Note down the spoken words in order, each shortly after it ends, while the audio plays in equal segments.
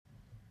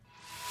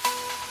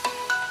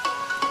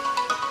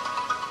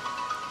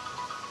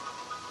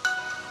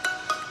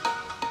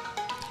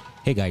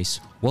Hey guys,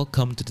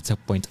 welcome to the Tech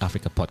Point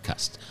Africa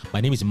podcast.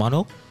 My name is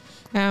Emmanuel.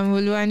 I'm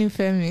Oluwani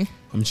Femi.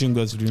 I'm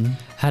Chingos Dream.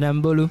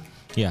 Hadambolu.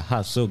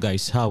 Yeah, so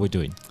guys, how are we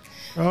doing?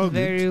 Oh,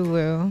 Very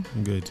well.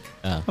 good.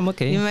 I'm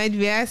okay. You might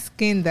be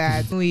asking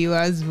that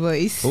Muyiwa's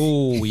voice.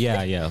 Oh,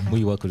 yeah.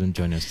 Muyiwa couldn't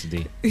join us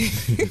today.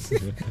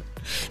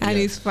 And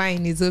it's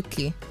fine, it's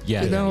okay.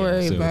 Yeah, So don't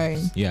worry about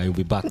it. Yeah, he'll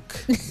be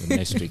back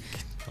next week,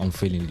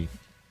 unfailingly.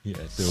 Yeah,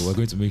 so we're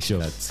going to make sure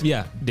that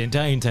the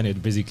entire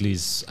internet basically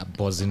is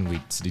buzzing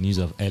with the news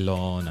of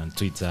Elon and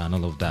Twitter and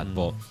all of that.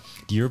 But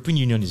the European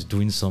Union is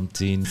doing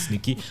something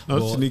sneaky.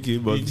 Not sneaky,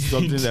 but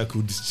something that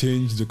could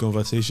change the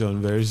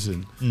conversation very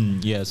soon.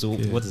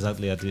 What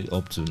exactly are they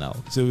up to now?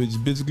 So it's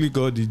basically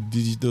called the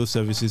Digital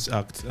Services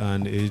Act,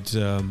 and it's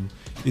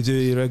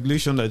a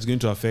regulation that's going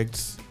to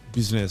affect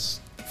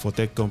business for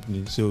tech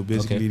companies. So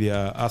basically, they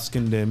are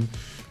asking them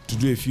to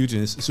do a few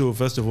things. So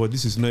first of all,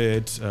 this is not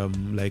yet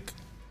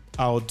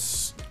out.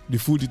 The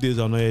full details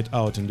are not yet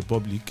out in the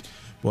public,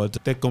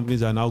 but tech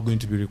companies are now going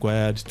to be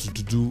required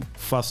to do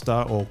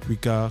faster or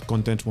quicker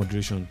content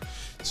moderation.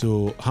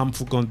 So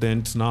harmful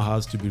content now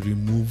has to be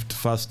removed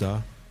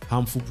faster.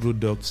 Harmful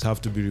products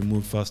have to be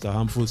removed faster.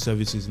 Harmful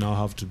services now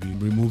have to be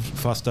removed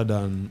faster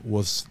than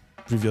was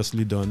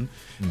previously done.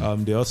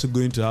 They're also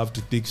going to have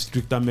to take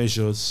stricter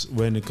measures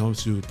when it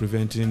comes to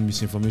preventing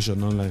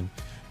misinformation online.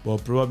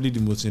 But probably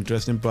the most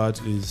interesting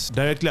part is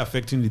directly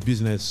affecting the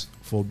business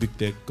for big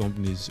tech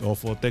companies or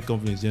for tech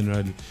companies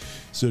generally.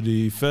 So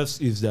the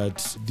first is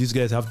that these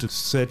guys have to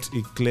set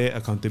a clear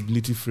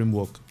accountability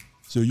framework.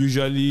 So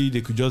usually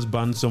they could just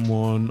ban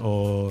someone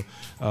or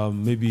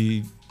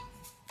maybe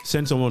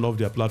send someone off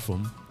their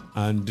platform,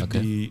 and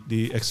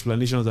the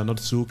explanations are not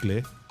so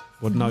clear.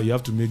 But now you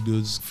have to make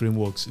those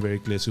frameworks very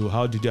clear. So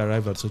how did they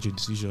arrive at such a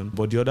decision?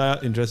 But the other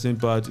interesting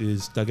part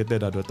is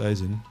targeted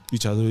advertising,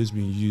 which has always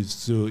been used.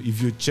 So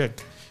if you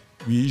check,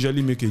 we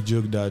usually make a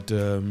joke that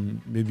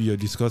maybe you're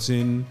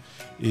discussing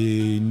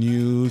a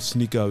new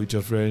sneaker with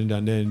your friend,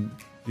 and then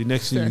the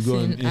next thing you go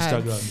on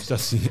Instagram, you start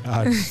seeing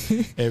ads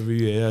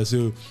everywhere. Yeah,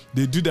 so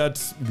they do that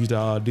with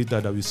our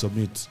data that we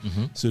submit.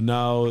 So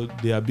now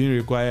they are being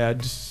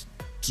required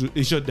to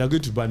ensure they are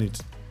going to ban it.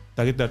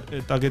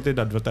 Targeted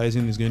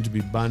advertising is going to be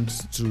banned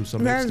to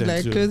some That's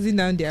extent. like closing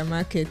down their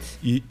market.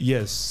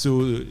 Yes,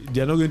 so they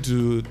are not going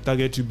to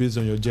target you based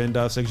on your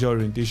gender, sexual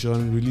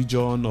orientation,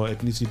 religion, or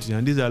ethnicity,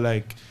 and these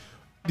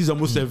are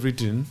almost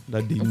everything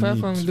that they Apart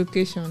need. from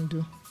location,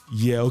 though.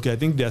 Yeah, okay. I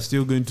think they're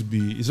still going to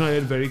be. It's not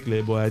yet very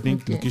clear, but I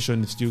think Okay.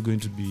 location is still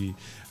going to be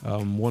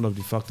one of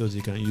the factors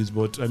they can use.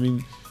 But I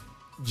mean,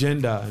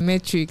 gender.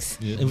 Metrics.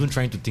 Even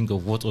trying to think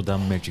of what other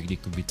metric they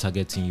could be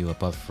targeting you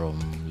apart from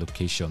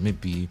location.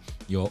 Maybe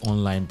your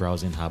online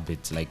browsing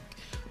habits, like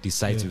the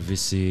site you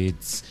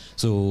visit.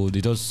 So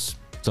they just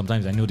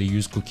sometimes I know they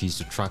use cookies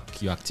to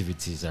track your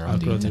activities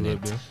around the internet.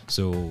 web, yeah.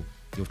 So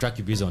they'll track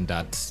you based on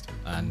that,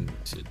 and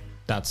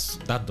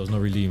that does not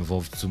really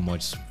involve too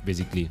much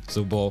basically.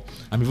 So, but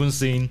I'm even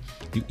saying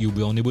you'll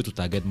be unable to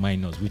target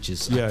minors, which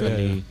is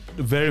actually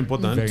very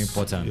important. very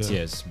important. Yeah.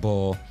 Yes,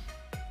 but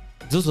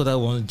those other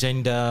ones,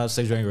 gender,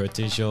 sexual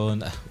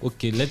orientation.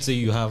 Okay, let's say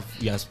you have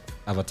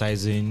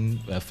advertising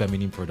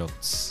feminine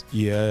products.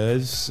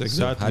 Yes,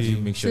 exactly. So how do you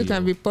make So sure it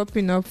can be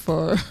popping up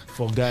for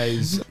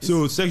guys?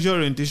 So sexual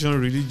orientation,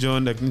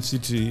 religion,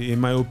 ethnicity,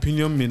 in my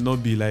opinion, may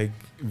not be like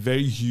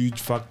very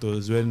huge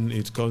factors when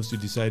it comes to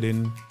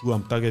deciding who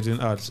I'm targeting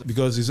at,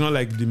 because it's not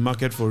like the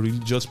market for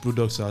religious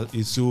products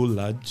is so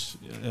large.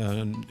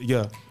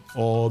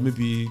 Or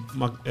maybe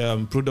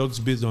products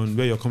based on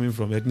where you're coming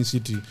from,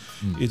 ethnicity.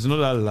 It's not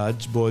that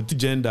large, but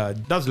gender,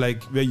 that's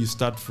like where you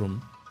start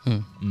from.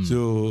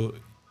 So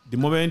the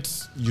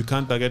moment you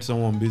can't target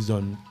someone based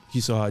on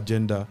his or her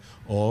gender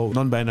or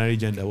non-binary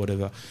gender,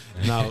 whatever.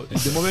 Now,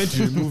 the moment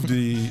you remove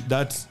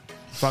that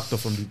factor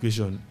from the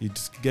equation,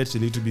 it gets a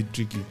little bit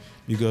tricky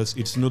because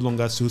it's no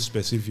longer so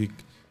specific.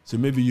 So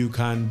maybe you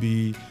can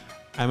be,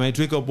 I might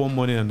wake up one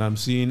morning and I'm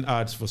seeing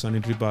ads for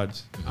sanitary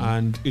pads,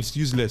 and it's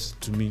useless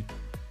to me.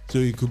 So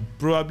it could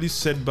probably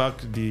set back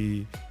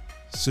the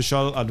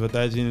social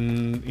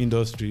advertising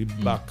industry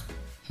back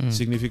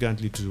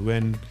significantly to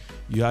when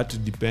you had to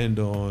depend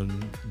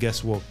on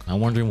guesswork. I'm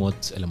wondering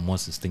what Elon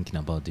Musk is thinking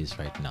about this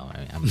right now.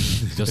 I'm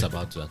just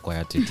about to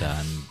acquire Twitter,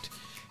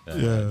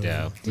 and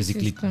they're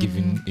basically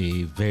giving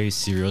a very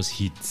serious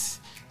hit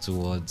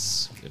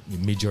towards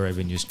a major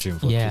revenue stream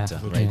for Twitter,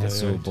 right? Twitter,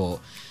 So, right. but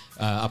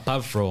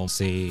apart from,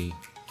 say,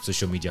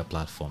 social media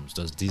platforms,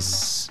 does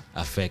this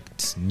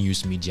affect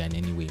news media in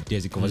any way?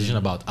 There's a conversation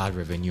about ad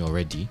revenue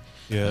already.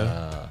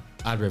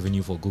 Ad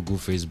revenue for Google,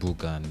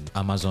 Facebook, and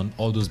Amazon,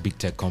 all those big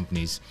tech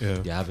companies,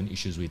 they're having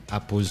issues with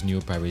Apple's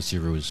new privacy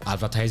rules.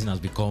 Advertising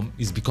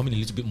is becoming a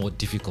little bit more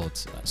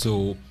difficult.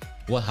 So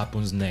what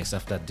happens next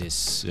after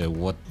this?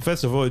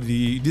 First of all,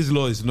 this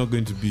law is not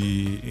going to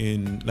be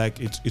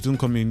it won't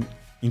come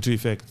into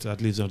effect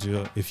at least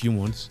until a few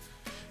months.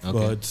 Okay.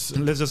 But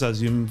let's just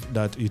assume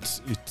that it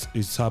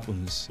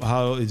happens.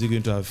 How is it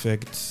going to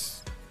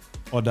affect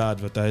other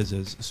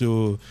advertisers?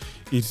 So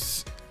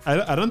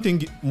I don't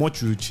think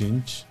much will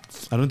change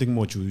I don't think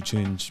much will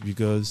change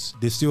because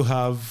they still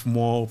have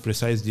more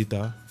precise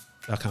data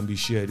that can be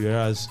shared.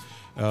 Whereas,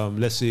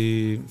 let's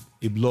say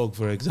a blog,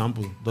 for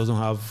example, doesn't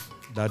have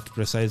that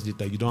precise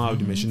data. You don't have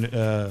the machine,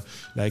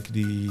 like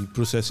the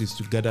processes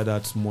to gather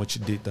that much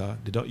data.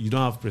 You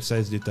don't have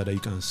precise data that you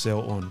can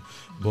sell on.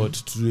 But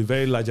to a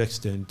very large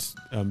extent,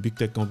 big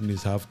tech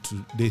companies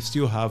they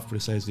still have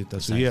precise data.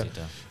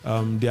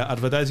 Their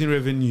advertising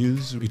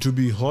revenues, it will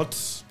be hot.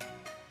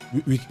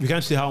 We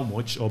can't say how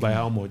much or by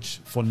how much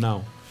for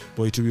now,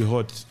 but it will be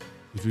hot.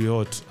 It will be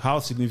hot. How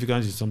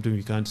significant is something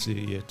we can't say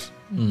yet.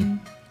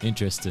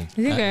 Interesting. I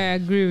think I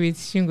agree with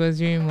Shingo's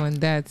dream on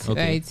that.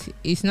 Okay. Right?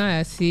 It's not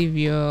as if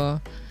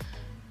you're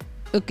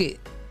okay.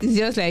 It's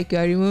just like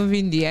you're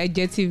removing the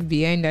adjective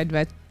behind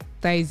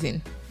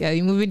advertising. You're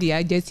removing the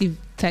adjective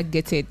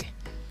targeted.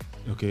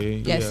 Okay.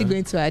 You're still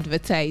going to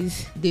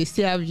advertise. They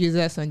still have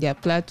users on their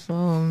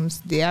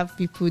platforms. They have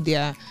people they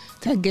are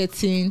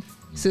targeting.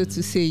 So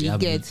to say, you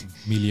get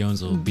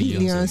millions or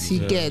billions.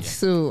 You get.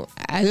 So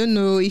I don't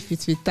know if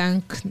it will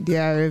tank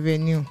their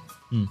revenue.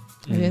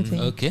 I don't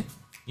think. Okay.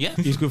 Yeah.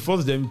 It could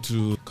force them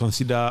to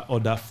consider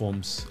other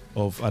forms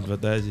of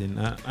advertising.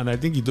 And I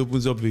think it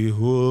opens up a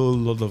whole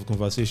lot of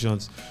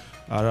conversations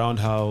around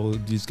how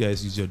these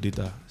guys use your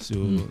data. So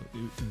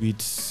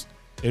with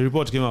a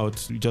report came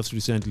out just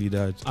recently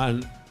that,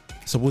 and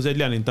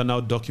supposedly an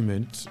internal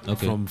document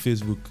from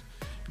Facebook,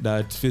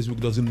 that Facebook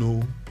doesn't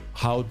know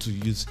how to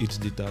use its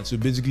data. So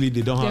basically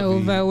they're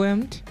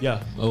overwhelmed.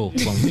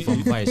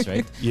 From Vice,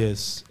 right?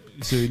 Yes.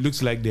 So it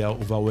looks like they are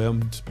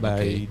overwhelmed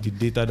by the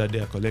data that they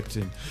are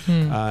collecting.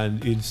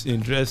 And it's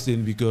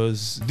interesting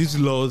because these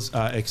laws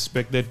are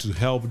expected to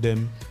help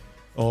them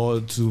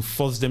or to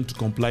force them to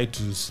comply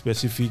to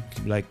specific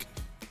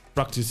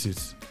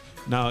practices.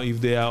 Now, if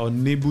they are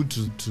unable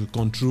to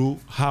control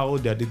how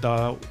their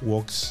data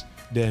works,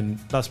 then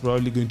that's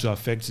probably going to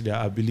affect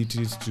their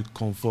abilities to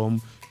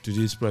conform to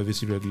these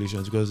privacy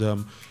regulations. Because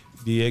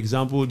the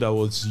example that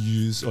was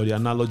used, or the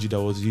analogy that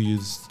was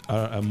used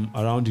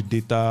around the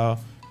data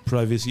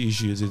privacy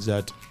issues, is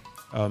that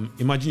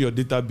imagine your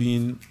data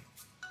being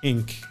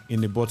ink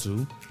in a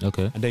bottle,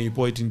 and then you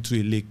pour it into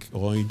a lake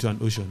or into an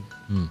ocean.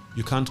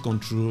 You can't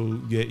control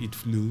where it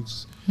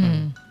flows.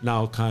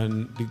 Now,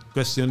 the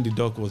question the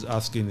doc was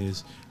asking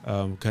is,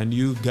 can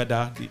you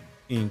gather the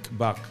ink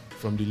back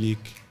from the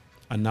lake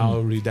and now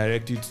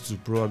redirect it to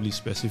probably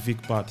specific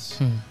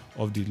parts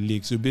of the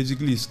lake? So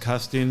basically, it's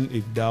casting a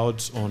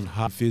doubt on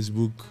how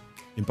Facebook,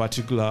 in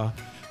particular,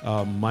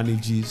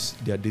 manages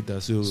their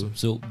data. So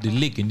the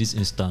lake in this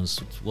instance,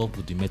 what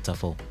would the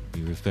metaphor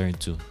be referring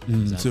to?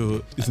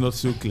 So it's not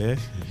so clear,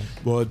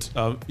 but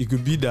it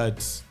could be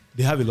that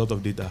they have a lot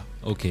of data.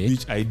 Okay.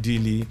 Which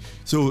ideally,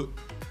 so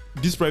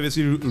these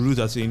privacy rules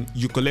are saying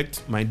you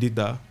collect my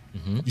data,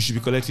 you should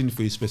be collecting it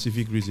for a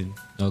specific reason.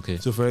 Okay.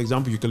 So for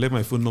example, you collect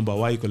my phone number.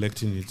 Why are you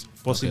collecting it?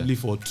 Possibly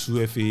for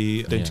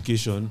 2FA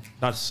authentication.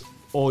 That's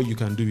all you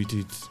can do with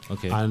it.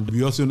 Okay. And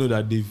we also know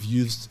that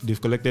they've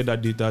collected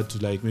that data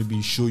to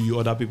maybe show you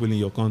other people in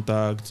your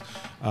contacts,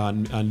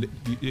 and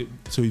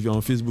so if you're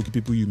on Facebook,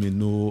 people you may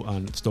know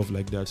and stuff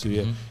like that. So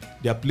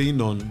they are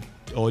playing on,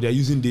 or they're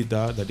using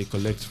data that they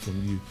collect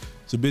from you.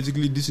 So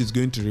basically, this is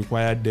going to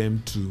require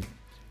them to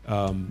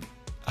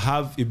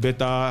have a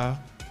better,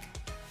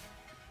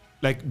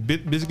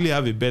 basically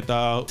have a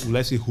better,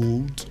 let's say,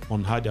 hold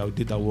on how their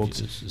data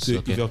works. So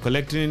if you're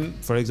collecting,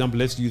 for example,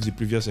 let's use the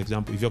previous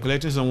example. If you're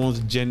collecting someone's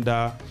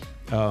gender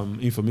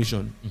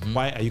information,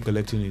 why are you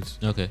collecting it?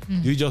 Okay.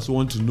 Do you just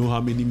want to know how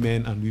many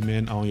men and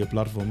women are on your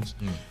platforms,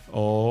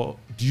 or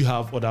do you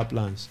have other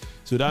plans?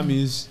 So that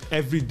means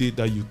every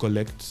data you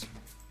collect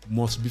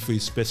must be for a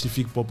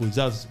specific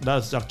purpose.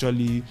 That's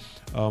actually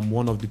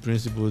one of the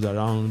principles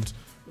around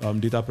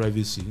data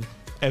privacy.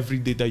 Every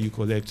data you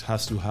collect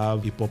has to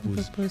have a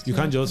purpose. You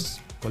can't just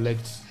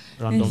collect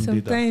random and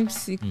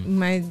sometimes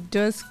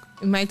data.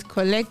 it might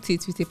collect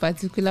it with a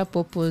particular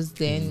purpose,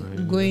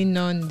 then going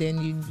on,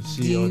 then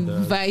you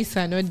devise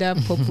another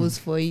purpose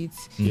for it.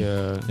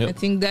 I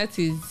think that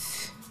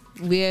is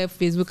where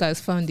Facebook has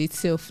found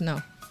itself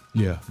now.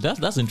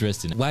 That's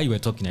interesting. While you were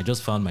talking, I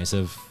just found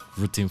myself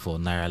rooting for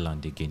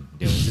Nairaland again.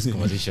 There was this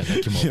conversation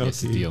that came up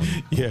yesterday on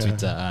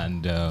Twitter,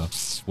 and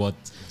what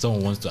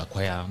someone wants to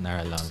acquire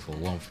Nairaland for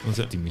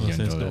 $150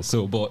 million.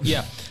 So, but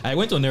I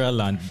went on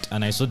Nairaland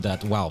and I saw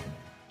that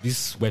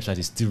this website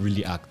is still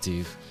really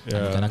active, and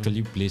you can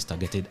actually place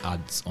targeted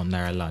ads on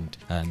Nairaland.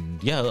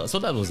 And so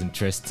that was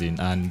interesting.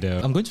 And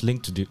I'm going to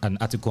link to an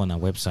article on our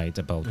website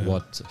about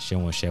what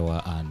Shenwan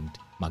Shewa and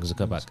Mark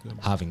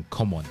Zuckerberg have in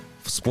common.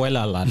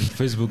 Spoiler alert: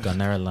 Facebook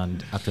and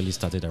Nairaland actually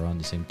started around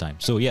the same time.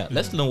 So let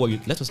us know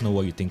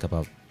what you think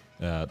about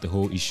the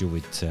whole issue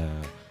with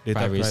data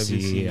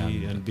privacy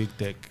and big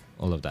tech,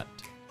 all of that.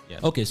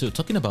 Okay, so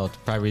talking about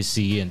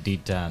privacy and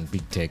data and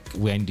big tech,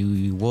 we're in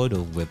the world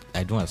of web.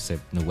 I don't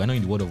accept. No, we're not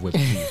in the world of web 2.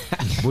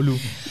 Bolu,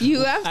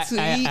 you have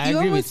to. You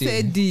almost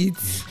said it.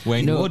 We're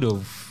in the world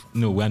of.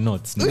 No, we're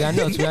not. We are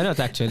not. We are not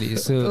actually.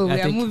 So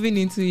we are moving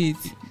into it.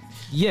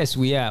 Yes,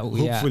 we are.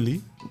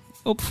 Hopefully,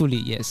 Hopefully,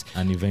 yes.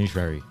 And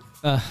eventually.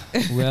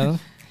 Well,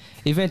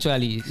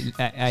 eventually,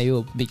 I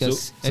hope,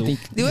 because I think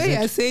the way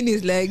you're saying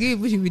is like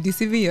you should be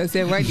deceiving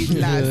yourself while it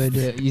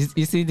lasts.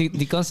 You see,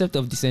 the concept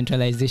of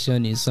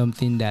decentralization is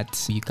something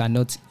that you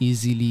cannot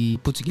easily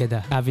put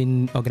together.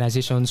 Having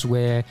organizations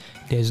where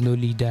there's no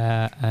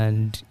leader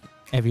and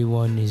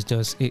everything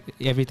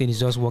is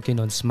just working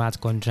on smart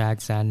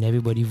contracts, and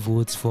everybody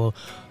votes for,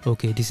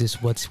 okay, this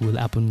is what will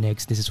happen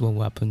next, this is what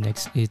will happen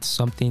next. It's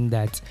something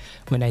that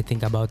when I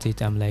think about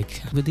it, I'm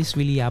like, will this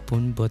really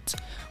happen? But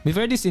we've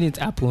already seen it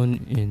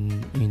happen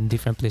in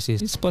different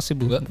places. It's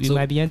possible. Well, we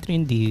might be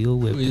entering the whole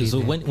web.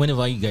 So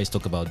whenever you guys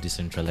talk about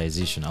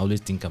decentralization, I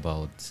always think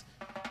about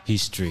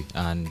history,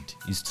 and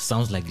it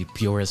sounds like the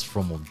purest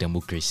form of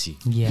democracy.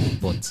 Yeah.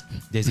 But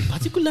there's a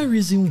particular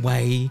reason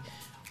why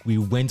we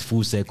went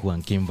full circle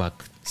and came back.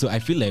 So I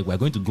feel like we're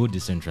going to go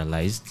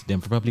decentralized, then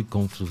probably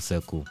come full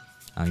circle,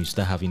 and you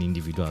start having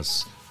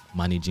individuals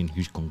managing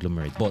huge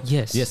conglomerates. But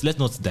yes, let's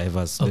not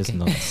diverse. Okay. Let's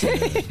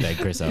not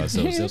digress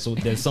ourselves. So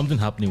there's something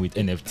happening with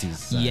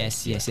NFTs.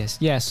 Yes.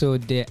 Yeah. So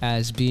there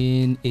has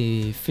been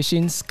a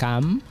phishing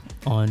scam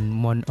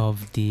on one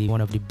of the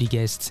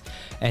biggest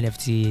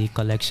NFT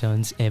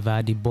collections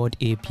ever, the Bored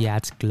Ape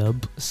Yacht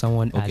Club.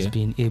 Someone has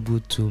been able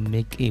to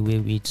make away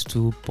with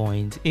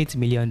 $2.8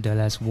 million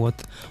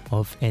worth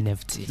of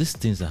NFT. These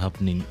things are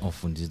happening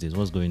often these days.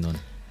 What's going on?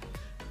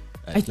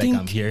 I think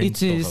I'm hearing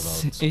it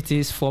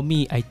is for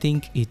me. I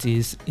think it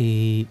is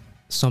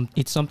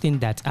it's something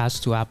that has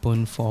to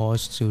happen for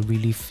us to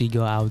really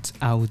figure out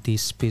how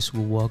this space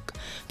will work,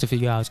 to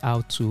figure out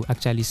how to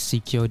actually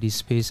secure this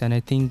space. And I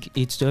think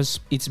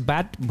it's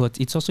bad, but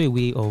it's also a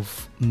way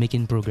of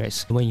making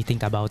progress when you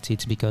think about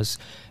it, because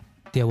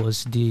there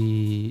was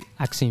the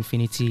Axie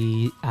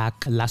Infinity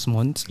hack last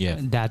month. Yeah.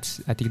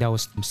 I think that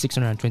was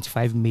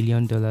 $625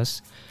 million.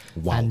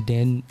 Wow. And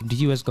then the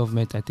US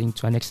government, I think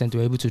to an extent,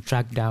 were able to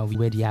track down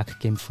where the hack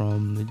came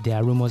from. There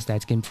are rumors that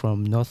it came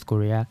from North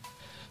Korea.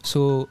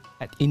 So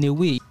in a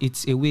way,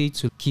 it's a way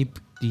to keep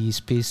the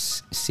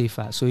space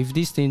safer. So if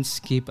these things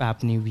keep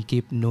happening, we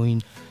keep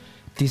knowing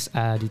these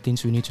are the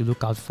things we need to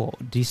look out for.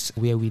 This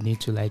where we need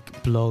to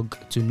plug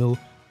to know,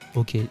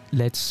 okay,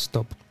 let's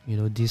stop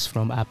this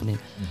from happening.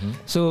 Mm-hmm.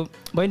 So,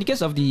 but in the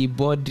case of the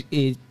Bored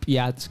Ape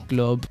Yacht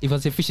Club, it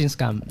was a phishing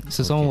scam.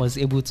 So someone was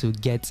able to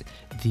get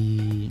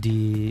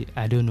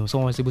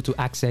someone was able to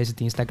access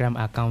the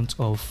Instagram account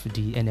of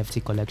the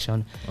NFT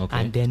collection,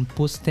 and then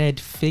posted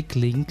fake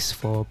links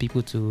for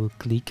people to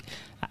click.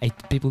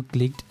 People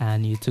clicked,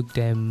 and it took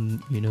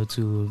them,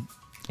 to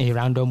a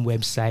random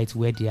website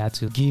where they had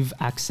to give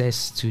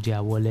access to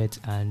their wallet,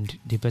 and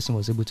the person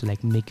was able to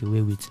make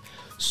away with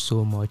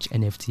so much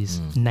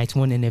NFTs.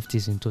 91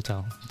 NFTs in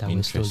total that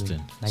were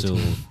stolen. So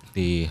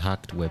they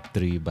hacked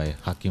Web3 by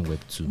hacking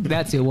Web2.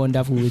 That's a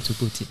wonderful way to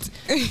put it.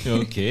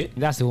 Okay.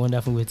 That's a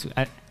wonderful way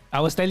to... I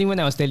was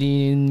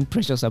telling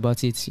Precious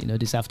about it,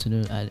 this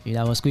afternoon, and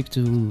I was quick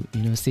to,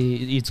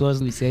 say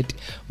we said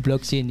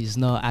blockchain is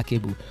not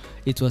hackable.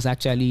 It was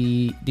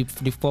actually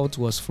the fault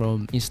was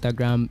from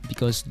Instagram,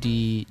 because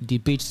the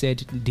page said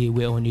they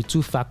were on a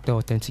 2-factor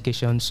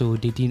authentication, so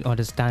they didn't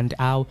understand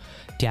how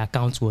their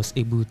account was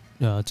able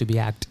to be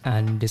hacked,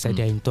 and they said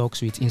they're in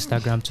talks with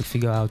Instagram to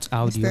figure out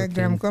how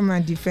Instagram come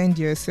and defend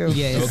yourself.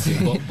 Yes.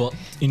 Okay, but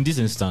in this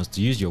instance,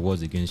 to use your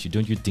words against you,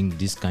 don't you think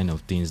these kind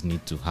of things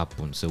need to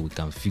happen so we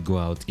can figure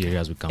out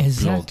areas we can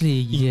plug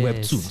in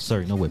Web2?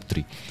 Sorry, not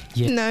Web3.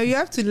 Yeah. Now you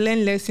have to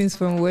learn lessons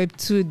from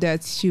Web2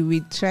 that you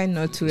will try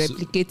not to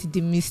replicate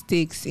the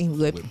mistakes in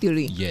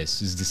Web3.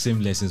 Yes, it's the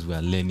same lessons we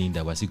are learning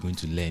that we're still going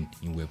to learn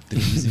in Web3,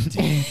 isn't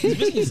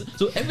it?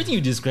 So everything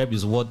you describe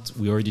is what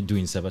we already do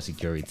in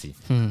cybersecurity,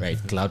 right?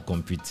 Cloud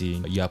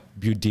computing, you are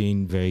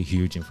building very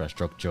huge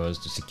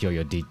infrastructures to secure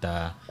your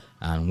data,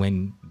 and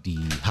when the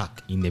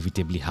hack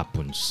inevitably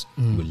happens,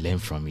 you learn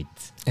from it.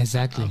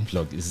 Exactly.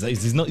 Is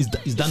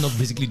that not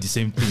basically the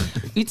same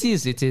thing? It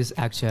is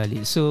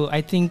actually. So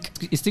I think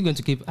it's still going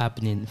to keep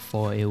happening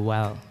for a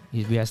while.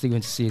 We are still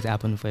going to see it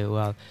happen for a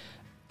while.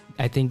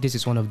 I think this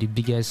is one of the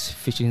biggest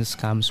phishing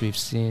scams we've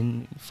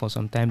seen for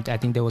some time. I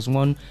think there was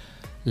one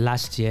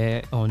last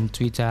year on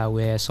Twitter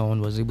where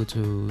someone was able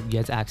to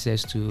get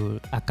access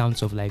to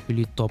accounts of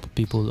really top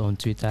people on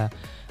Twitter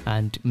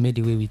and made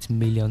away with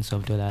millions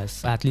of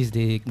dollars. At least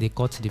they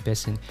caught the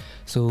person.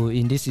 So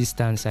in this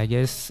instance, I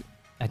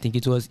think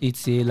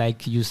it's a,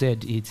 like you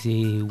said, it's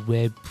a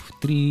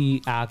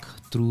Web3 hack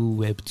through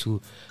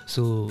Web2.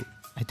 So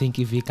I think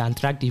if we can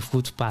track the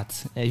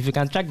footpath, if we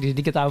can track the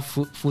digital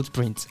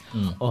footprint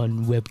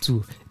on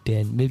Web2,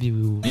 then maybe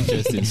we will.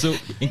 Interesting. So,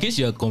 in case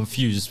you are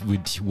confused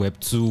with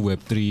Web2,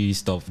 Web3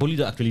 stuff,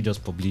 Bolido actually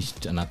just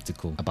published an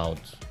article about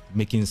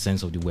making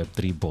sense of the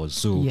Web3 buzz.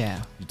 So,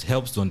 it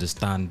helps to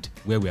understand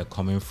where we are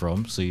coming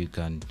from, so you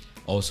can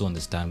also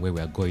understand where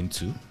we are going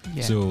to.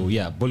 Yeah. So,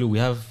 Bolu, we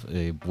have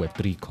a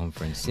Web3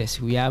 conference. Yes,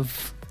 we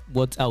have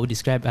what I would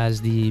describe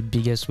as the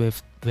biggest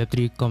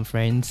Web3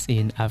 conference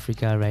in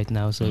Africa right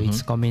now. So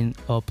it's coming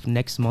up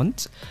next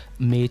month,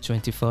 May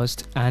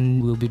 21st,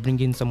 and we'll be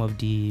bringing some of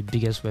the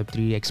biggest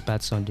Web3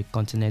 experts on the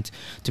continent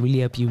to really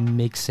help you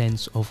make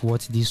sense of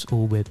what this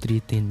whole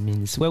Web3 thing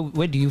means.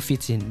 Where do you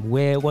fit in?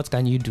 What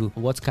can you do?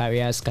 What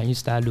careers can you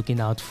start looking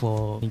out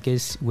for in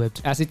case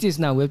Web2, as it is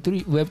now,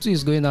 Web2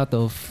 is going out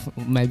of,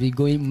 might be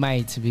going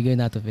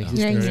out of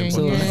existence.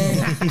 So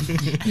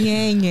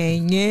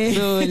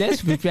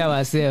let's prepare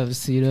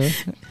ourselves,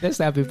 let's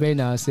start preparing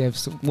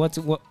ourselves. What's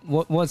in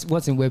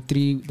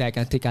Web3 that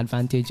can take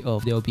advantage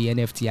of? There will be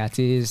NFT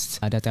artists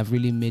that have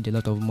really made a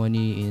lot of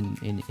money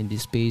in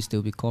this space.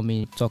 They'll be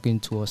coming, talking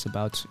to us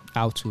about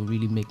how to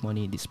really make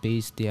money in this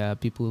space. There are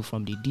people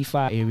from the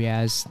DeFi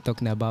areas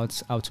talking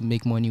about how to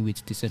make money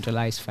with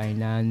decentralized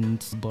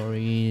finance,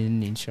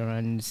 borrowing,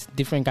 insurance,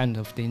 different kinds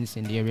of things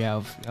in the area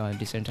of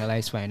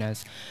decentralized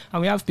finance.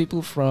 And we have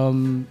people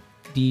from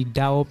the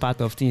DAO part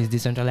of things,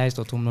 decentralized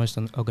autonomous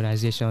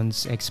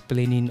organizations,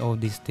 explaining all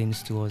these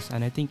things to us.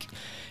 And I think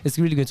it's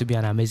really going to be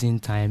an amazing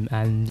time.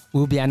 And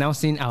we'll be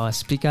announcing our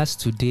speakers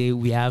today.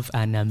 We have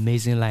an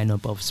amazing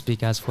lineup of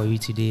speakers for you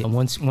today. And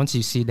once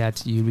you see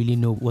that, you really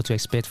know what to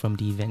expect from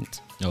the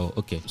event. Oh,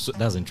 okay. So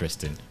that's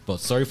interesting. But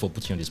sorry for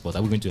putting you on the spot.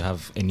 Are we going to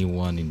have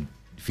anyone in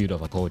field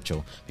of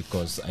agriculture?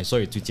 Because I saw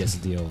a tweet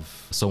yesterday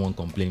of someone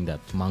complaining that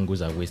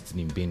mangoes are wasted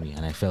in Benue,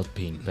 and I felt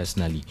pain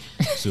personally.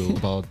 So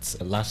about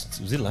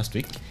was it last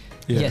week?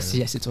 Yeah.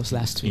 Yes, it was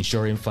last week.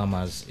 Ensuring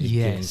farmers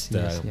against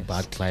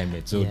bad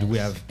climate. So do we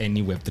have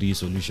any Web3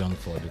 solution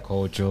for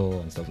agriculture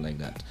and stuff like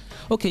that?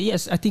 Okay,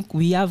 yes, I think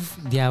we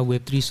have their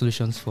Web3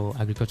 solutions for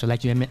agriculture.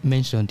 Like you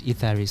mentioned,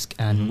 EtherRisk,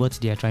 and what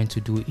they are trying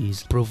to do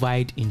is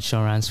provide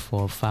insurance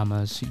for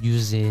farmers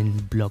using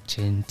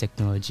blockchain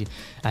technology.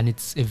 And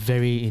it's a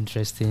very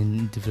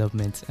interesting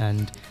development.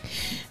 And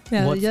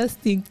I was just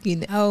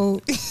thinking how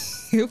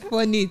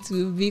funny it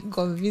will be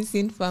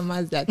convincing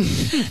farmers that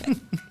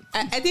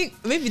I think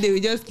maybe they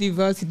will just leave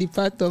us the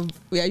part of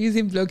we are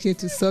using blockchain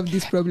to solve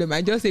this problem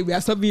and just say we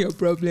are solving your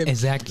problem.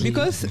 Exactly.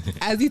 Because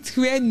as it's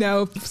where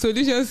now,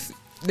 solutions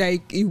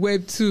like in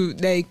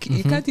Web2, like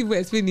you can't even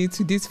explain it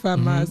to these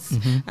farmers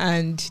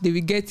and they will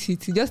get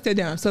it. You just tell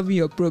them I'm solving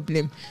your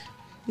problem.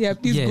 Yeah,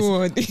 please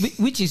go on.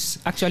 Which is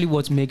actually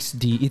what makes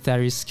the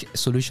EtherRisk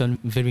solution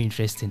very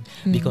interesting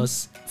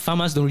because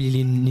farmers don't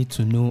really need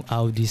to know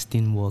how this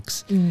thing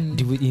works. In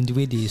the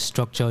way they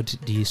structured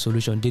the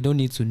solution, they don't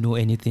need to know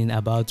anything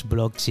about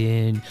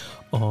blockchain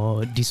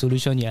or the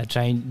solution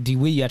the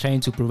way you are trying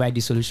to provide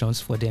the solutions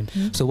for them.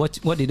 So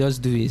what it does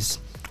do is,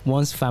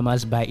 once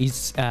farmers buy,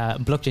 it's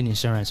blockchain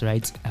insurance,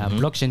 right?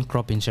 Blockchain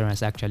crop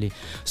insurance, actually.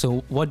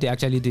 So what they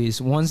actually do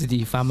is, once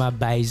the farmer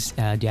buys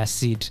their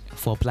seed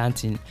for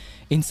planting,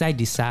 inside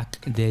the sack,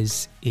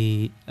 there's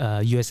a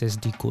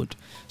USSD code.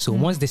 So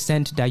once they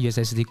send that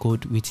USSD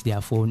code with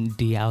their phone,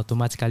 they are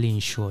automatically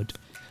insured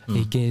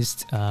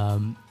against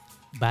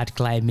bad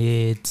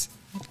climate,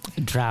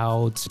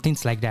 drought,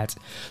 things like that.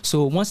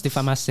 So once the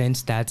farmer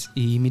sends that,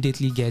 he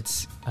immediately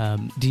gets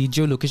the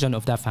geolocation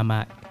of that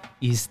farmer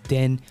is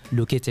then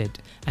located.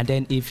 And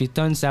then if it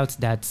turns out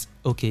that,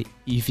 okay,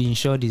 if you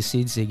insure the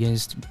seeds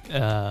against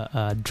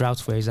drought,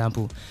 for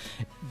example,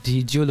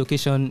 the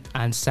geolocation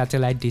and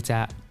satellite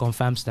data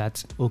confirms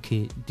that,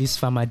 okay, this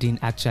farmer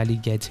didn't actually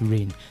get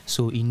rain,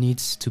 so he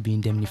needs to be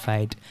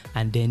indemnified,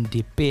 and then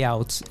they pay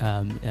out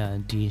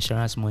the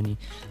insurance money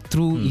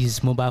through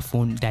his mobile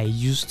phone that he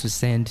used to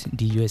send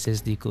the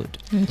USSD code.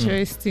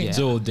 Interesting. Yeah.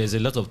 So there's a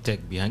lot of tech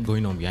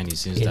going on behind the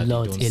scenes.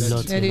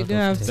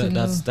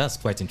 That's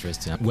quite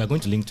interesting. We're going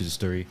to link to the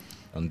story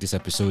on this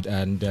episode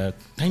and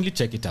kindly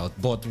check it out.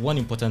 But one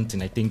important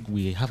thing, I think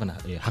we have a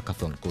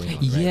hackathon going on,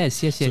 right? Yes.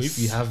 So if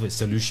you have a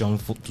solution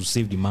to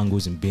save the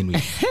mangoes in Benue,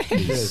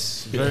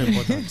 yes, very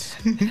important.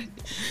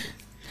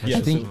 I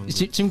think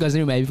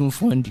Chimgozirim might even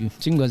fund you.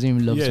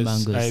 Chimgozirim loves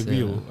mangoes.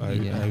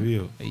 I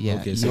will. Yeah.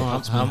 Okay, so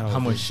how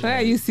much? Why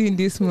are you seeing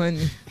this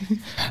money?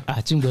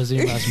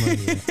 Chimgozirim has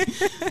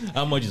money.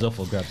 How much is up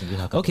for grabs in the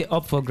hackathon? Okay,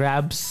 up for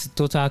grabs.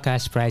 Total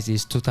cash price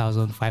is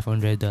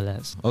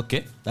 $2,500.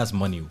 Okay, that's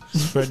money.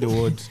 Spread the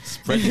word.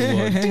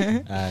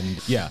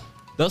 And yeah.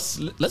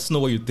 Let's know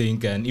what you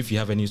think, and if you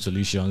have any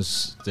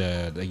solutions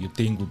that you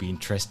think would be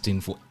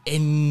interesting for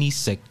any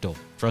sector.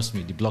 Trust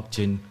me, the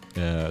blockchain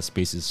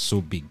space is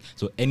so big.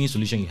 So any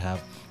solution you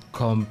have,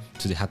 come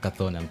to the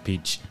hackathon and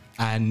pitch.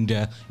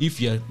 And if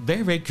you're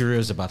very, very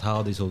curious about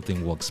how this whole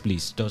thing works,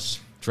 please just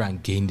try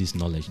and gain this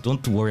knowledge.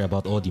 Don't worry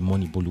about all the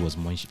money Bolu was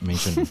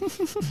mentioning.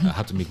 I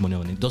have to make money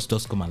on it.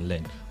 Just come and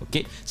learn.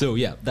 Okay, so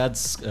yeah,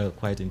 that's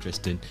quite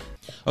interesting.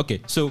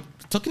 Okay, so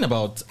talking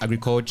about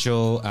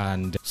agriculture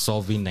and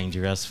solving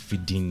Nigeria's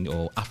feeding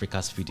or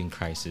Africa's feeding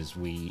crisis,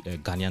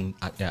 Ghanaian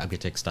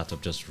agri-tech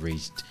startup just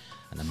raised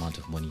an amount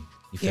of money.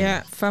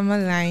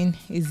 Farmerline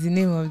is the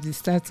name of the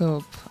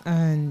startup,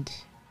 and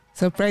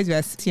surprised we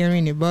are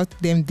hearing about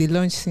them. They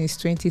launched since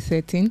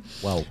 2013.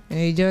 Wow. And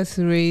they just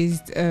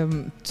raised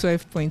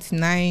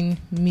 $12.9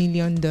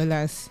 million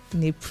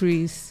in a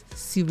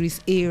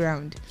pre-Series A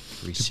round.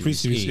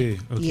 Pre-Series A.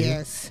 Okay.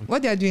 Yes.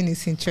 What they are doing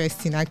is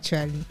interesting,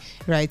 actually.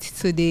 Right.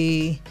 So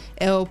they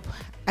help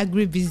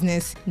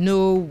agribusiness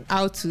know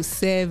how to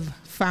serve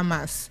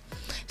farmers.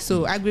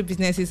 So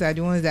agribusinesses are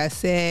the ones that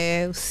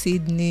sell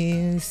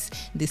seedlings,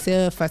 they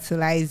sell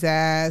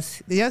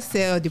fertilizers, they just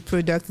sell the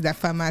products that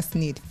farmers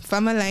need.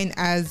 Farmerline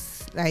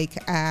has like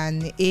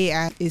an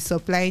AI, a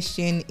supply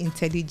chain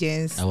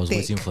intelligence. I was tech.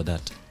 waiting for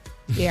that.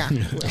 Yeah.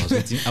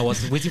 I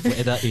was waiting for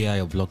either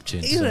AI or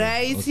blockchain.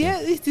 Right. Okay.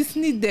 Yeah, it is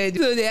needed.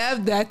 So they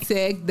have that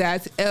tech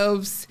that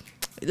helps,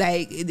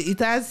 like it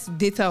has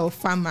data of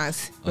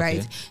farmers,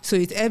 right? So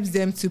it helps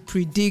them to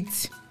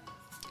predict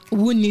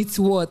who needs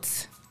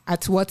what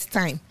at what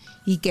time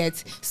he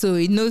gets. So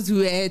it knows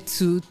where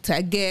to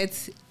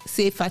target,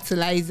 say,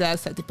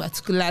 fertilizers at a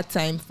particular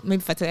time,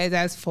 maybe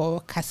fertilizers for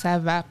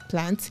cassava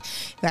plant,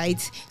 right?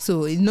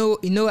 So you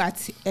know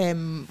at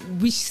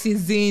which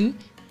season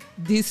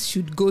this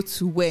should go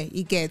to where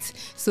it gets.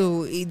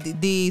 So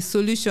the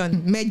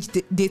solution, merge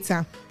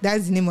data,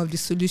 that's the name of the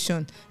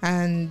solution.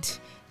 And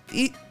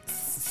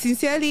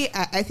sincerely,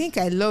 I think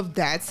I love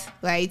that,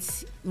 right?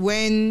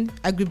 When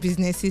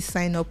agribusinesses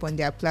sign up on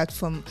their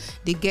platform,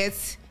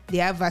 they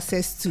have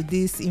access to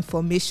this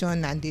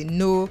information and they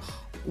know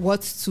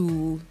what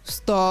to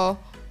store,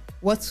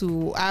 what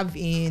to have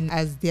in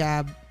as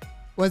their,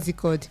 what's it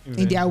called?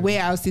 Inventory. In their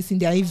warehouses, in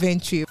their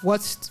inventory,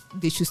 what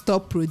they should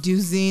stop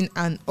producing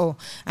and all.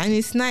 And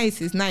it's nice.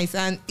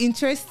 And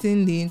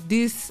interestingly,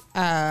 these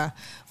are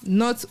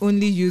not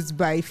only used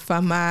by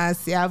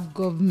farmers, they have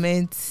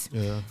governments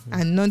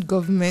and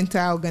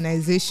non-governmental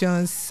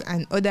organizations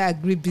and other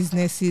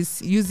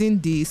agribusinesses using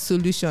the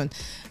solution.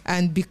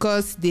 And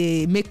because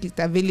they make it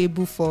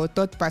available for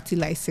third-party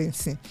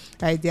licensing,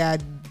 like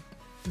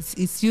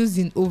it's used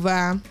in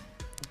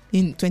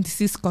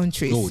 26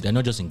 countries. Oh, they're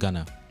not just in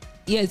Ghana.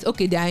 Yes,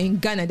 okay, they are in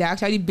Ghana. They're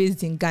actually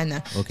based in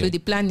Ghana. Okay. So the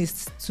plan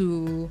is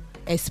to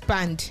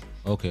expand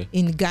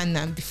in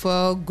Ghana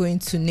before going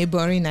to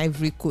neighboring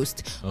Ivory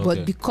Coast.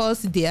 But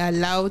because they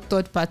allow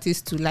third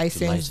parties to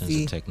license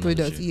the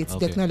product, it's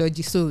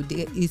technology. So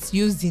it's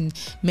used in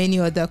many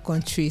other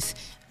countries.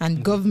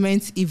 And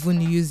governments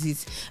even use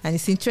it. And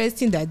it's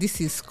interesting that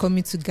this is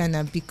coming to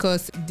Ghana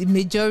because the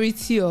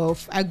majority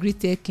of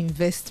agri-tech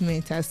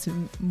investment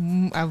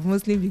have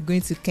mostly been going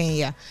to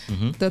Kenya.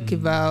 Talk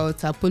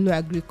about Apollo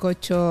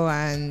Agriculture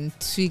and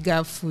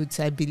Twiga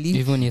Foods, I believe.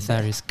 Even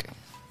Etharisk.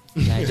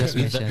 I just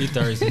mentioned.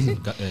 Etharisk is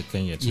in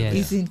Kenya too. Yeah.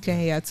 It's in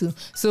Kenya too.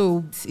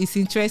 So it's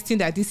interesting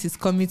that this is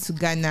coming to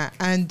Ghana.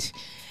 And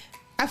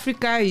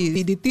Africa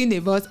is the thing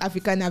about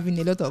Africa having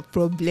a lot of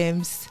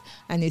problems.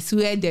 And it's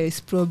where there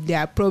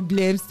are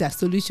problems that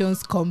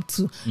solutions come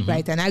to,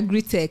 right? And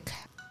agri-tech,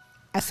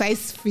 aside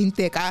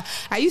fintech,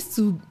 I used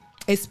to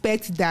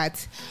expect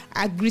that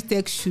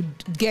agri-tech should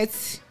get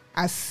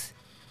as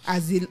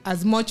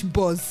much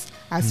buzz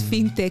as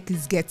fintech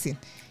is getting.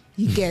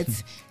 You get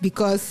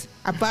because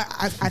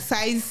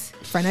aside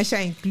financial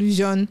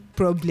inclusion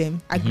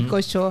problem,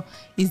 agriculture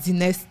is the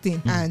next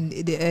thing, and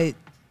a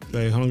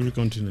hungry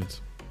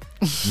continent.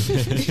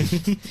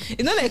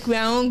 It's not like we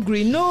are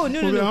hungry. No.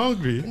 We are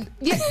hungry.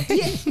 Yeah.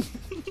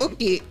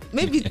 Okay,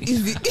 maybe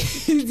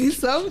it's the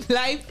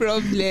supply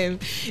problem.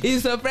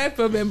 It's a supply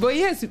problem. But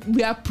yes,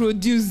 we are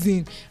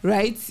producing,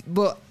 right?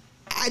 But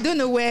I don't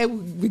know where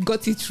we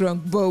got it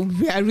wrong, but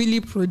we are really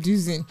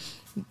producing.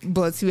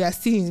 But we are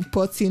still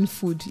importing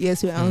food.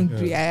 Yes, we are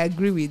hungry. I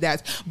agree with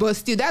that. But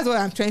still, that's what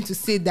I'm trying to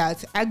say,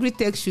 that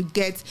agri-tech should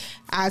get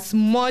as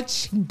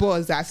much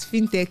buzz as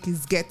fintech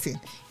is getting.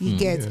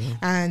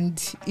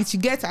 And it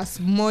should get as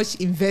much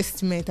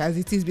investment as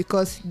it is,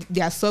 because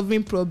they are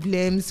solving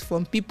problems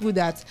from people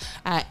that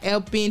are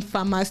helping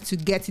farmers to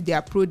get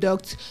their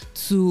product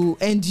to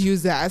end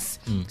users,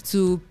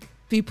 to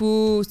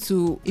people,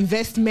 to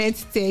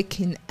investment tech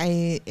in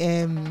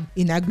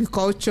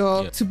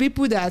agriculture, to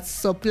people that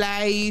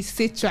supply,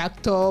 say,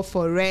 tractor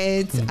for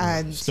rent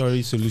and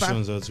storage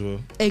solutions as well.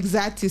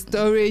 Exactly,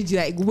 storage,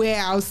 like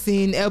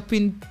warehousing,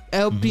 helping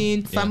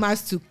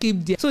farmers to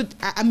keep their. So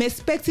I'm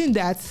expecting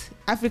that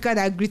African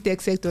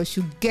agri-tech sector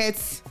should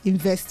get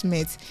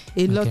investment,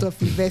 a lot of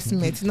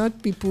investment,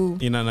 not people.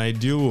 In an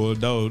ideal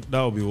world, that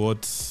will be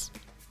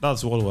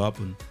that's what will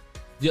happen.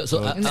 Yeah,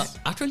 so I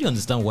actually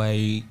understand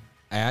why.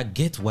 I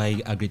get why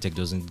agri-tech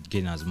doesn't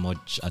gain as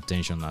much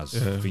attention as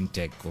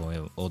fintech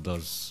or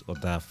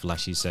other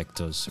flashy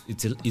sectors.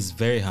 It's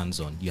very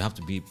hands-on. You have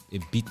to be a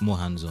bit more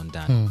hands-on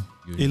than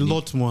a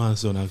lot more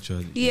hands-on,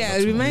 actually. Yeah,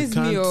 it reminds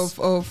me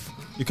of.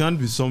 You can't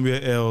be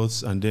somewhere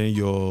else and then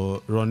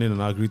you're running an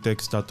agri-tech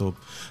startup,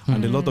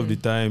 and a lot of the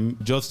time,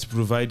 just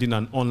providing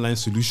an online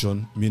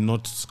solution may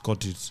not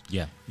cut it.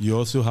 Yeah, you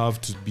also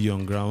have to be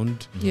on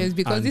ground. Yes,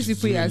 because these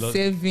people you are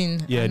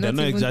serving. Yeah, they're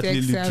not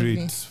exactly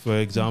literate. For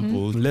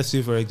example, let's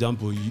say,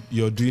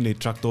 you're doing a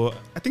tractor.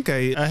 I think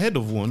I heard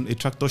of a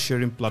tractor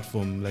sharing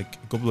platform like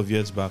a couple of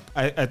years back.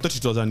 I thought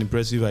it was an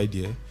impressive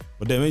idea.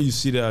 But then when you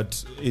see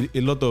that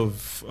a lot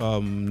of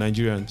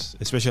Nigerians,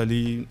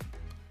 especially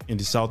in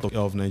the south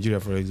of Nigeria,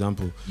 for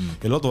example,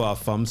 a lot of our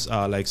farms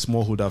are like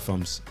smallholder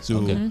farms.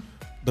 So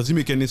does it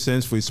make any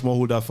sense for a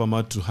smallholder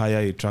farmer to hire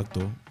a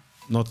tractor?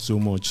 Not so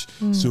much.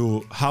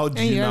 So how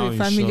do you now have a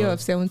family of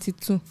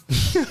 72?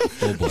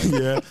 Oh boy.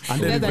 Yeah,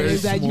 and then that's an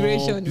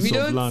exaggeration. We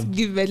don't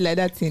give birth like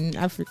that in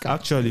Africa.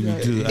 Actually,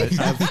 we do.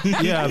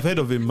 I've heard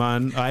of a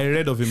man. I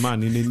read of a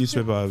man in a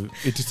newspaper.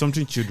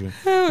 80-something children.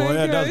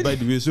 That's by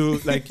the way. So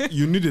like,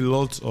 you need a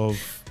lot of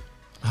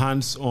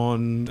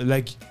hands-on.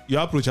 Like,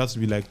 your approach has to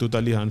be like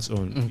totally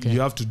hands-on. Okay.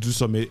 You have to do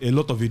a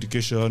lot of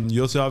education.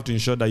 You also have to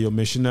ensure that your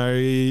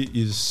machinery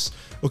is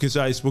okay.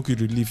 So I spoke with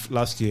Relief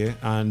last year,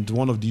 and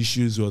one of the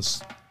issues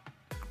was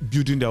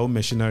building their own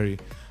machinery.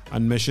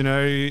 And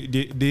machinery,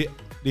 they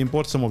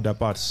import some of their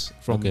parts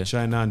from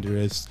China and the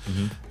rest.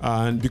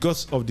 And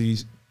because of the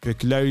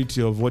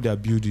peculiarity of what they are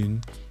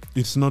building,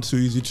 it's not so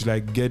easy to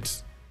like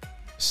get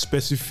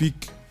specific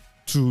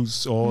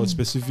tools or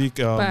specific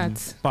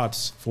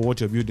parts for what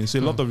you're building. So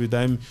a lot of the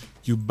time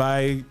you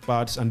buy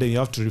parts and then you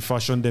have to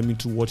refashion them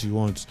into what you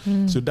want.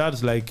 So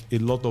that's like a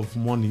lot of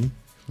money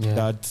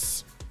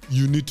that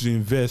you need to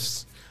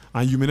invest,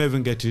 and you may not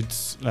even get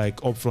it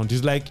like upfront.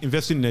 It's like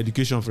investing in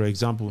education, for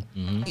example.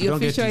 Your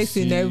future is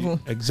in heaven.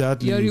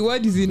 Exactly. Your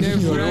reward is in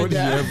heaven. Your reward is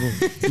in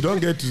heaven. You don't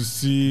get to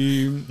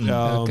see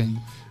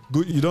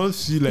you don't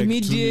see like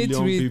immediate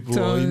 2 million people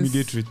or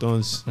immediate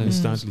returns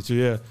instantly.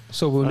 So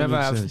so we'll never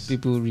have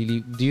people really.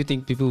 Do you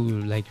think people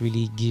will like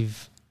really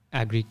give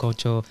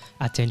agriculture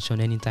attention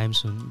anytime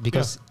soon?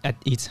 Because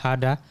it's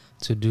harder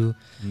to do.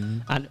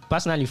 And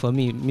personally for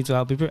me too,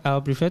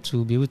 I'll prefer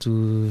to be able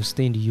to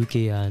stay in the UK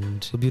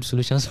and to build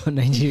solutions for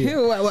Nigeria.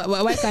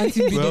 Why can't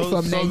you build it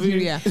from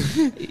Nigeria?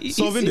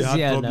 Solving the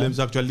hard problems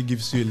actually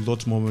gives you a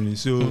lot more money.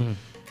 So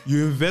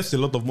you invest a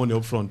lot of money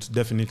up front,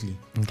 definitely.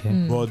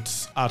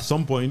 But at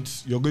some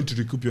point, you're going to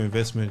recoup your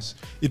investments.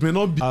 It may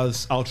not be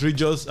as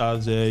outrageous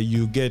as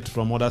you get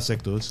from other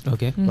sectors.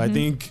 But I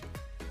think,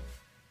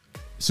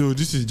 so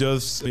this is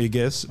just a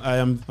guess.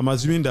 I'm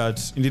assuming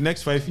that in the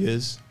next 5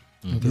 years,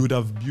 you would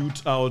have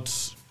built out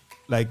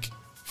like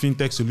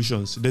fintech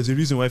solutions. There's a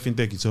reason why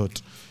fintech is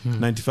hot.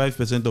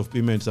 95% of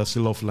payments are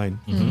still offline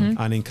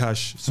and in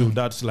cash. So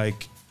that's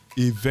like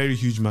a very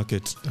huge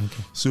market.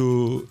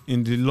 So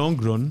in the long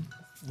run,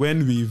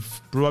 when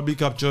we've probably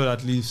captured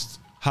at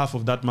least half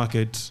of that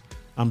market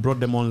and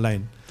brought them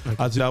online,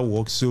 as that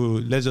works. So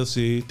let's just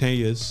say 10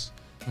 years,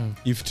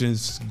 if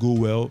things go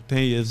well,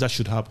 10 years, that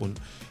should happen.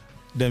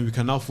 Then we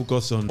can now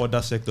focus on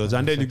other sectors.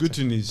 And then the good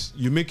thing is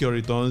you make your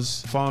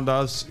returns.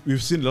 Founders,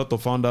 we've seen a lot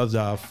of founders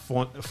that are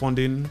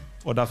funding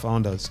other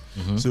founders.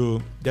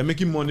 So they're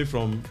making money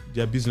from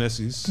their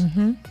businesses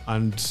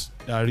and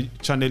are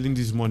channeling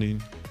this money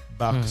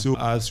back. So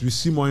as we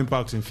see more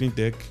impacts in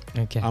fintech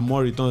and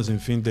more returns in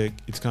fintech,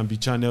 it can be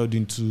channeled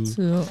into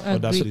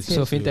other places.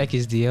 So fintech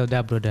is the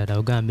elder brother that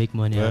will go and make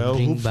money and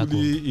bring back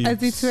home.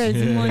 As it was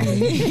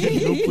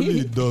money. Hopefully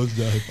it does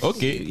that.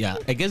 Okay,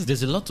 I guess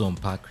there's a lot to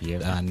unpack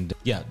here, and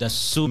there's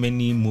so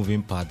many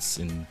moving parts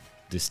in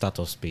the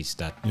startup space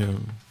that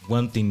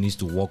one thing needs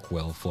to work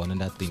well for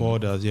another thing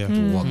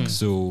to work.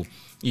 So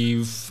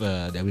if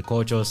the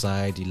agricultural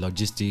side, the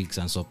logistics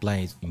and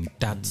supply in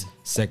that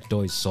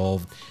sector is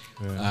solved,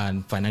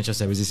 and financial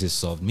services is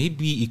solved,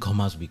 maybe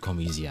e-commerce will become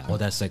easier.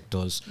 Other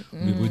sectors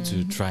will be able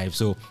to thrive.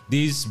 So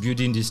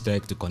building this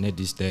tech to connect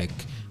this tech,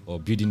 or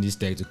building this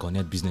tech to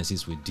connect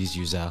businesses with this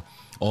user,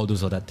 all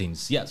those other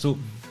things. So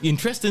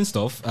interesting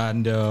stuff.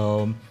 And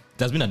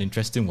that's been an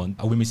interesting one.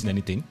 Are we missing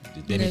anything?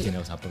 Did anything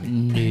else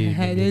happen?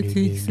 I don't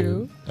think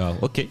so.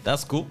 Okay,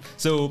 that's cool.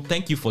 So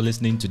thank you for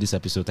listening to this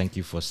episode. Thank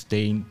you for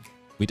staying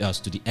with us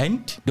to the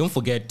end. Don't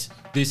forget,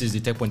 this is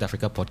the TechPoint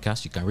Africa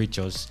podcast. You can reach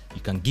us.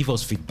 You can give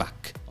us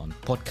feedback on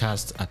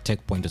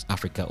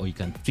podcast@techpoint.africa, or you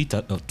can tweet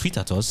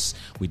at us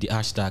with the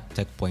hashtag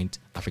TechPoint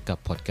Africa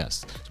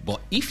podcast.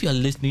 But if you're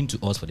listening to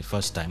us for the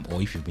first time,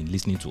 or if you've been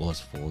listening to us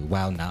for a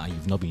while now and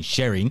you've not been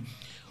sharing,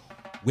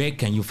 where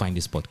can you find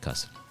this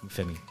podcast,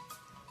 Femi?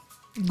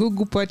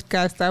 Google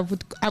Podcast,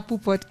 Apple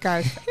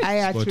Podcast,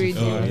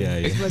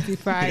 iHeartRadio,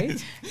 Spotify,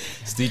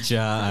 Stitcher,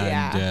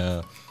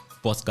 and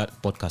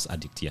Podcast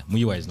Addict.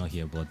 Muyiwa is not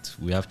here, but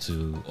we have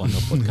to honor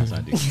Podcast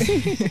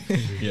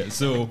Addict.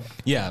 So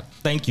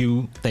thank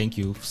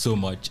you so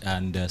much,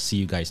 and see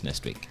you guys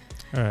next week.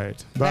 All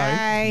right,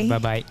 bye.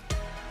 Bye.